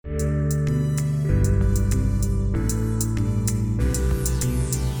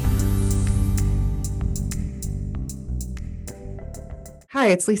Hi,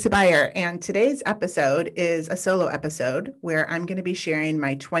 it's Lisa Beyer, and today's episode is a solo episode where I'm going to be sharing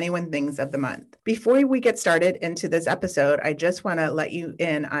my 21 things of the month. Before we get started into this episode, I just want to let you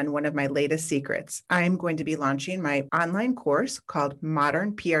in on one of my latest secrets. I'm going to be launching my online course called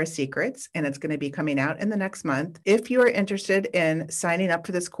Modern PR Secrets, and it's going to be coming out in the next month. If you are interested in signing up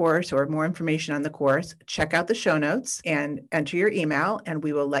for this course or more information on the course, check out the show notes and enter your email, and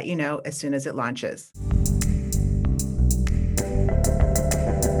we will let you know as soon as it launches.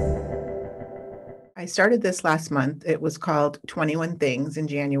 I started this last month. It was called 21 Things in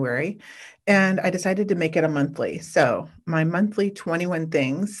January, and I decided to make it a monthly. So, my monthly 21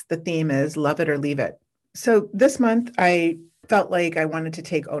 Things, the theme is Love It or Leave It. So, this month, I felt like I wanted to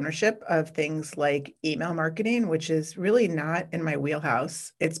take ownership of things like email marketing, which is really not in my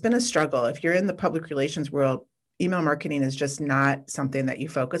wheelhouse. It's been a struggle. If you're in the public relations world, email marketing is just not something that you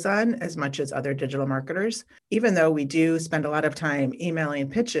focus on as much as other digital marketers. Even though we do spend a lot of time emailing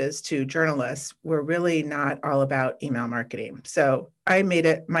pitches to journalists, we're really not all about email marketing. So I made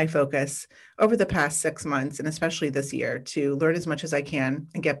it my focus over the past 6 months, and especially this year, to learn as much as I can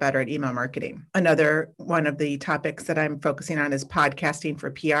and get better at email marketing. Another one of the topics that I'm focusing on is podcasting for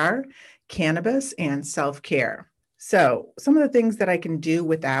PR, cannabis, and self-care. So some of the things that I can do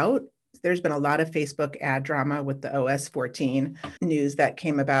without. There's been a lot of Facebook ad drama with the OS 14 news that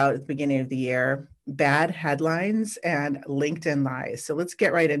came about at the beginning of the year, bad headlines, and LinkedIn lies. So let's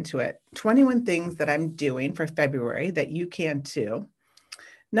get right into it. 21 things that I'm doing for February that you can too.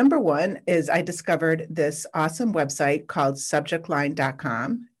 Number one is I discovered this awesome website called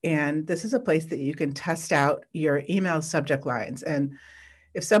subjectline.com. And this is a place that you can test out your email subject lines. And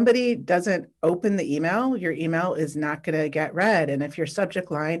if somebody doesn't open the email, your email is not going to get read. And if your subject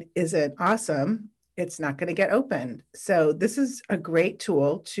line isn't awesome, it's not going to get opened. So this is a great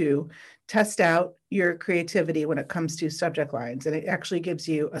tool to test out your creativity when it comes to subject lines. And it actually gives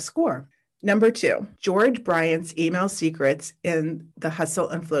you a score. Number two, George Bryant's Email Secrets in the Hustle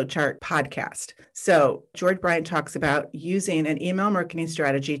and Flowchart podcast. So George Bryant talks about using an email marketing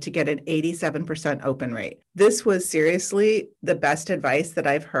strategy to get an 87% open rate. This was seriously the best advice that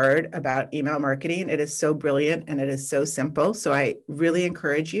I've heard about email marketing. It is so brilliant and it is so simple. So I really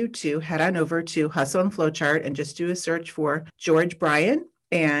encourage you to head on over to Hustle and Flowchart and just do a search for George Bryant.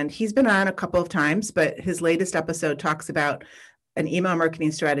 And he's been on a couple of times, but his latest episode talks about an email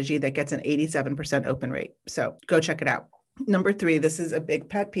marketing strategy that gets an 87% open rate. So go check it out. Number three, this is a big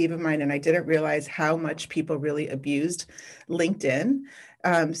pet peeve of mine, and I didn't realize how much people really abused LinkedIn.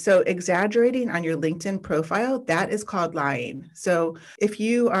 So exaggerating on your LinkedIn profile, that is called lying. So if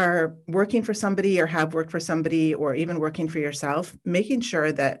you are working for somebody or have worked for somebody or even working for yourself, making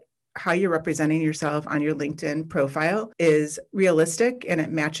sure that how you're representing yourself on your LinkedIn profile is realistic and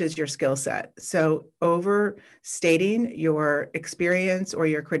it matches your skill set. So overstating your experience or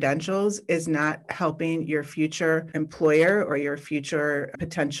your credentials is not helping your future employer or your future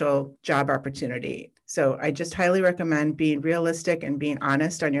potential job opportunity. So I just highly recommend being realistic and being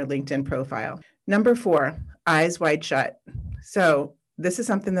honest on your LinkedIn profile. Number four, eyes wide shut. So this is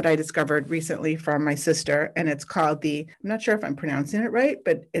something that I discovered recently from my sister, and it's called I'm not sure if I'm pronouncing it right,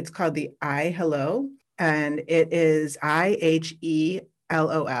 but it's called the iHello, and it is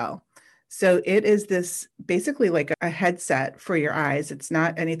IHELOL. So it is this basically like a headset for your eyes. It's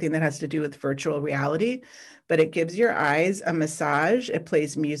not anything that has to do with virtual reality, but it gives your eyes a massage. It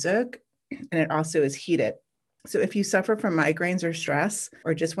plays music, and it also is heated. So if you suffer from migraines or stress,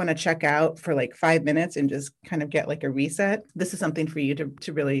 or just want to check out for like 5 minutes and just kind of get like a reset, this is something for you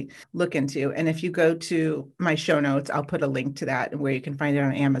to really look into. And if you go to my show notes, I'll put a link to that and where you can find it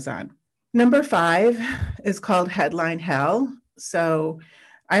on Amazon. Number five is called Headline Hell. So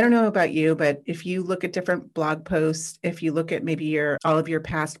I don't know about you, but if you look at different blog posts, if you look at maybe all of your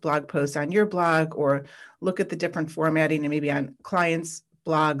past blog posts on your blog, or look at the different formatting and maybe on clients'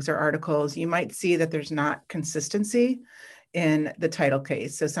 blogs or articles, you might see that there's not consistency in the title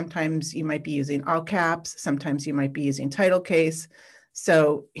case. So sometimes you might be using all caps, sometimes you might be using title case.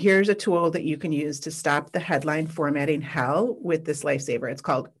 So here's a tool that you can use to stop the headline formatting hell with this lifesaver. It's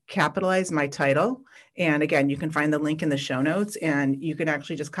called Capitalize My Title. And again, you can find the link in the show notes, and you can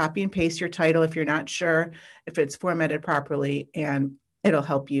actually just copy and paste your title if you're not sure if it's formatted properly, and it'll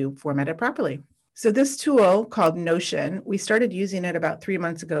help you format it properly. So this tool called Notion, we started using it about 3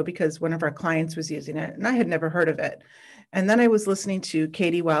 months ago because one of our clients was using it and I had never heard of it. And then I was listening to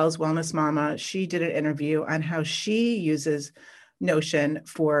Katie Wells, Wellness Mama. She did an interview on how she uses Notion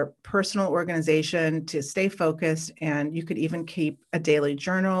for personal organization to stay focused. And you could even keep a daily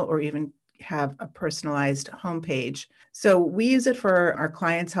journal or even have a personalized homepage. So we use it for our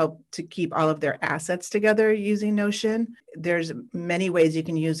clients' help to keep all of their assets together using Notion. There's many ways you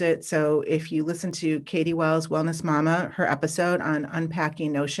can use it. So if you listen to Katie Wells, Wellness Mama, her episode on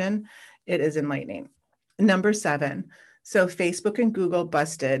unpacking Notion, it is enlightening. Number 7. So Facebook and Google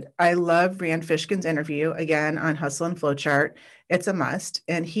busted. I love Rand Fishkin's interview, again, on Hustle and Flowchart. It's a must.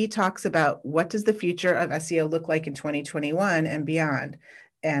 And he talks about what does the future of SEO look like in 2021 and beyond.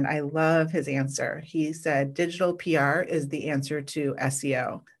 And I love his answer. He said digital PR is the answer to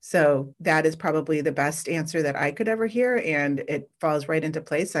SEO. So that is probably the best answer that I could ever hear. And it falls right into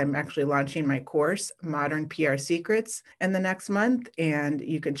place. I'm actually launching my course, Modern PR Secrets, in the next month. And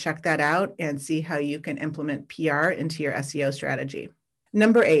you can check that out and see how you can implement PR into your SEO strategy.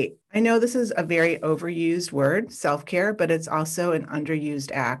 Number 8, I know this is a very overused word, self-care, but it's also an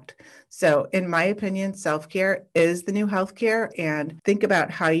underused act. So in my opinion, self-care is the new healthcare, and think about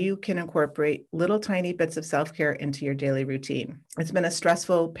how you can incorporate little tiny bits of self-care into your daily routine. It's been a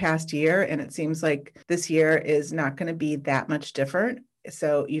stressful past year, and it seems like this year is not going to be that much different.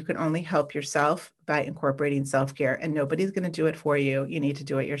 So you can only help yourself by incorporating self-care, and nobody's going to do it for you. You need to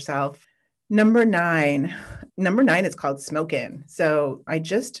do it yourself. Number 9 is called Smoke In. So I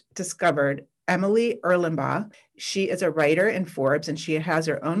just discovered Emily Erlenbaugh. She is a writer in Forbes, and she has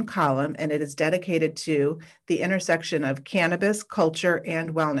her own column, and it is dedicated to the intersection of cannabis, culture,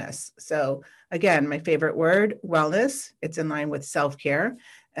 and wellness. So again, my favorite word, wellness, it's in line with self-care.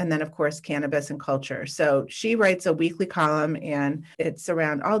 And then, of course, cannabis and culture. So she writes a weekly column, and it's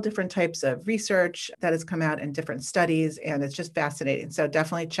around all different types of research that has come out in different studies, and it's just fascinating. So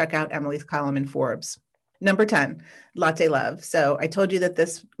definitely check out Emily's column in Forbes. Number 10, Latte Love. So I told you that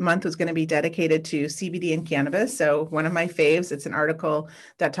this month was going to be dedicated to CBD and cannabis. So one of my faves, it's an article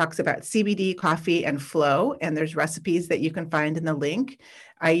that talks about CBD, coffee, and flow. And there's recipes that you can find in the link.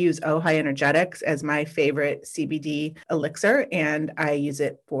 I use Ojai Energetics as my favorite CBD elixir, and I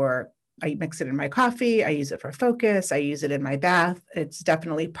mix it in my coffee. I use it for focus. I use it in my bath. It's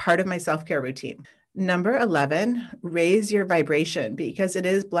definitely part of my self-care routine. Number 11, raise your vibration, because it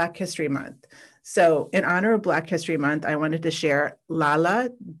is Black History Month. So in honor of Black History Month, I wanted to share Lala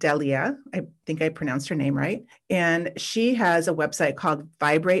Delia. I think I pronounced her name right. And she has a website called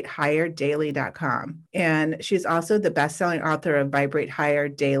VibrateHigherDaily.com. And she's also the best-selling author of Vibrate Higher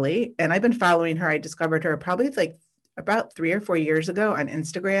Daily. And I've been following her. I discovered her probably about 3 or 4 years ago on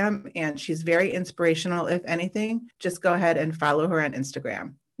Instagram. And she's very inspirational. If anything, just go ahead and follow her on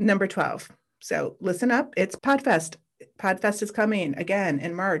Instagram. Number 12. So listen up, it's PodFest. PodFest is coming again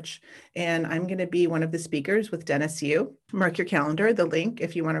in March, and I'm going to be one of the speakers with Dennis Yu. Mark your calendar. The link,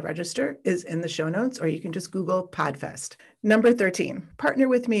 if you want to register, is in the show notes, or you can just Google PodFest. Number 13, partner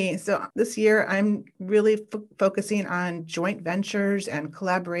with me. So this year, I'm really focusing on joint ventures and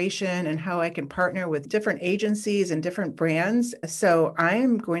collaboration and how I can partner with different agencies and different brands. So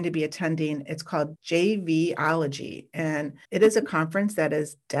I'm going to be attending, it's called JVology, and it is a conference that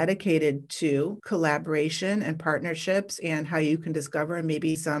is dedicated to collaboration and partnerships and how you can discover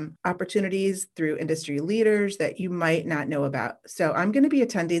maybe some opportunities through industry leaders that you might not know about. So I'm going to be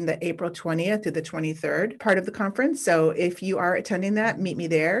attending the April 20th to the 23rd part of the conference. So if you are attending that, meet me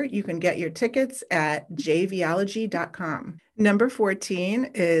there. You can get your tickets at jvology.com. Number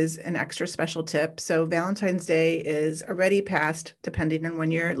 14 is an extra special tip. So Valentine's Day is already past, depending on when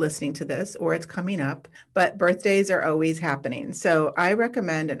you're listening to this, or it's coming up, but birthdays are always happening. So I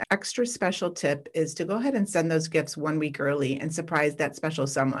recommend an extra special tip is to go ahead and send those gifts 1 week early and surprise that special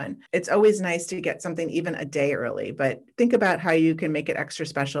someone. It's always nice to get something even a day early, but think about how you can make it extra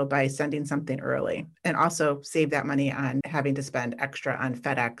special by sending something early, and also save that money on having to spend extra on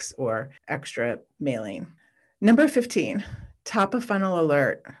FedEx or extra mailing. Number 15, top of funnel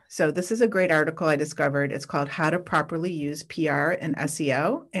alert. So this is a great article I discovered. It's called How to Properly Use PR and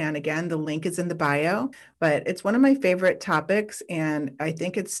SEO. And again, the link is in the bio, but it's one of my favorite topics. And I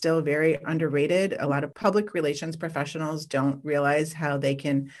think it's still very underrated. A lot of public relations professionals don't realize how they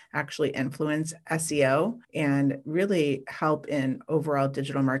can actually influence SEO and really help in overall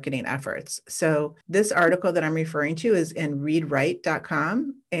digital marketing efforts. So this article that I'm referring to is in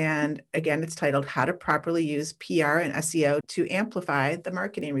readwrite.com. And again, it's titled How to Properly Use PR and SEO to Amplify the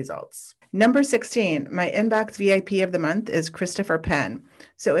Marketing Results. Number 16, my inbox VIP of the month is Christopher Penn.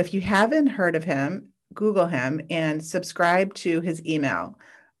 So if you haven't heard of him, Google him and subscribe to his email.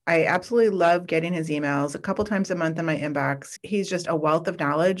 I absolutely love getting his emails a couple times a month in my inbox. He's just a wealth of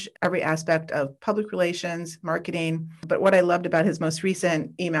knowledge, every aspect of public relations, marketing. But what I loved about his most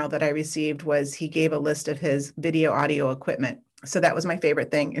recent email that I received was he gave a list of his video audio equipment. So that was my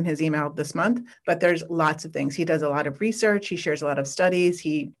favorite thing in his email this month. But there's lots of things. He does a lot of research. He shares a lot of studies.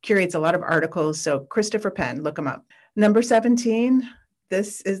 He curates a lot of articles. So Christopher Penn, look him up. Number 17,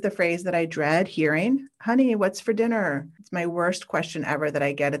 this is the phrase that I dread hearing. Honey, what's for dinner? It's my worst question ever that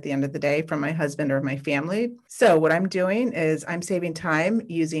I get at the end of the day from my husband or my family. So what I'm doing is I'm saving time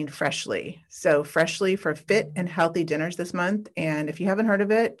using Freshly. So Freshly for fit and healthy dinners this month. And if you haven't heard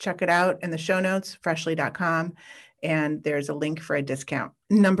of it, check it out in the show notes, freshly.com. And there's a link for a discount.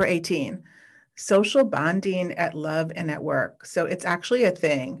 Number 18, social bonding at love and at work. So it's actually a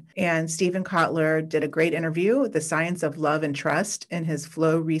thing. And Stephen Kotler did a great interview, The Science of Love and Trust, in his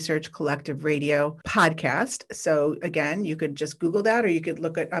Flow Research Collective Radio podcast. So again, you could just Google that, or you could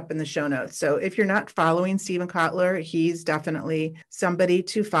look it up in the show notes. So if you're not following Stephen Kotler, he's definitely somebody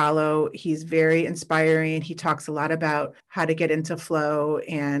to follow. He's very inspiring. He talks a lot about how to get into flow.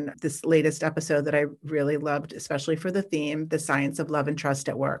 And this latest episode that I really loved, especially for the theme, The Science of Love and Trust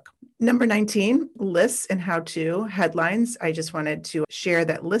at Work. Number 19, lists and how-to headlines. I just wanted to share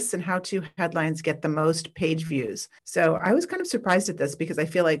that lists and how-to headlines get the most page views. So I was kind of surprised at this because I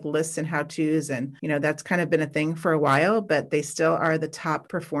feel like lists and how-tos, and that's kind of been a thing for a while, but they still are the top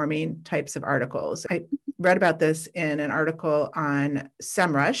performing types of articles. I read about this in an article on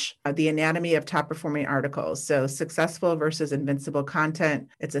SEMrush, the anatomy of top performing articles. So successful versus invincible content.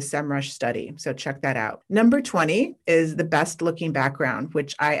 It's a SEMrush study. So check that out. Number 20 is the best looking background,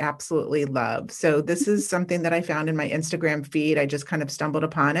 which I absolutely love. So this is something that I found in my Instagram feed. I just kind of stumbled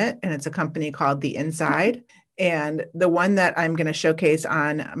upon it, and it's a company called The Inside. And the one that I'm going to showcase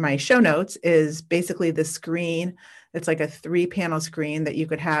on my show notes is basically the screen. It's like a 3-panel screen that you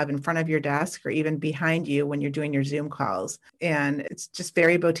could have in front of your desk or even behind you when you're doing your Zoom calls. And it's just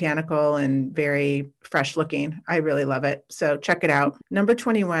very botanical and very fresh looking. I really love it. So check it out. Number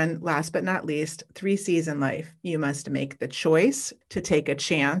 21, last but not least, 3 C's in life. You must make the choice to take a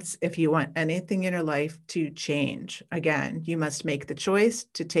chance if you want anything in your life to change. Again, you must make the choice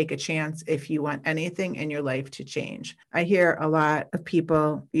to take a chance if you want anything in your life to change. I hear a lot of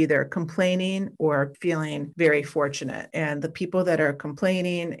people either complaining or feeling very fortunate. And the people that are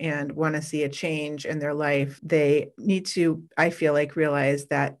complaining and want to see a change in their life, they need to, I feel like, realize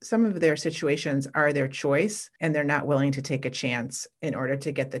that some of their situations are their choice and they're not willing to take a chance in order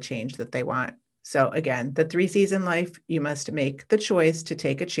to get the change that they want. So again, the 3 C's in life, you must make the choice to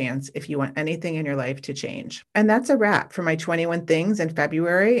take a chance if you want anything in your life to change. And that's a wrap for my 21 things in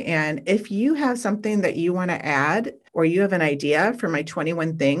February. And if you have something that you want to add, or you have an idea for my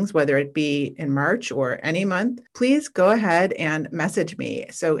 21 things, whether it be in March or any month, please go ahead and message me.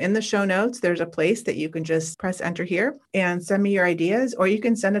 So in the show notes, there's a place that you can just press enter here and send me your ideas, or you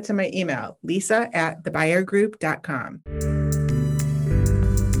can send it to my email, lisa@thebuyergroup.com.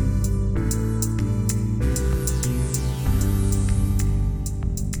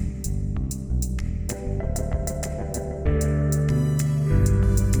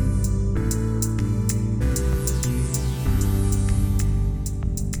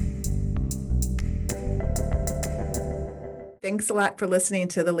 Thanks a lot for listening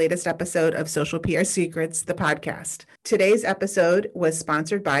to the latest episode of Social PR Secrets, the podcast. Today's episode was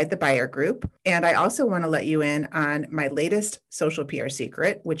sponsored by the Buyer Group. And I also want to let you in on my latest social PR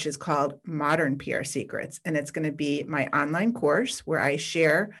secret, which is called Modern PR Secrets. And it's going to be my online course where I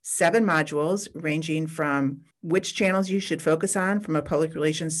share 7 modules ranging from which channels you should focus on from a public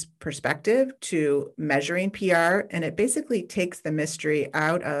relations perspective to measuring PR. And it basically takes the mystery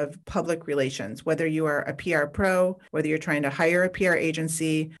out of public relations, whether you are a PR pro, whether you're trying to hire a PR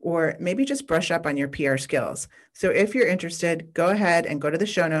agency, or maybe just brush up on your PR skills. So if you're interested, go ahead and go to the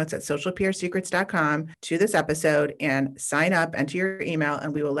show notes at socialprsecrets.com to this episode and sign up, enter your email,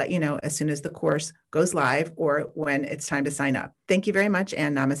 and we will let you know as soon as the course goes live or when it's time to sign up. Thank you very much,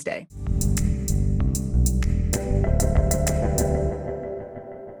 and namaste.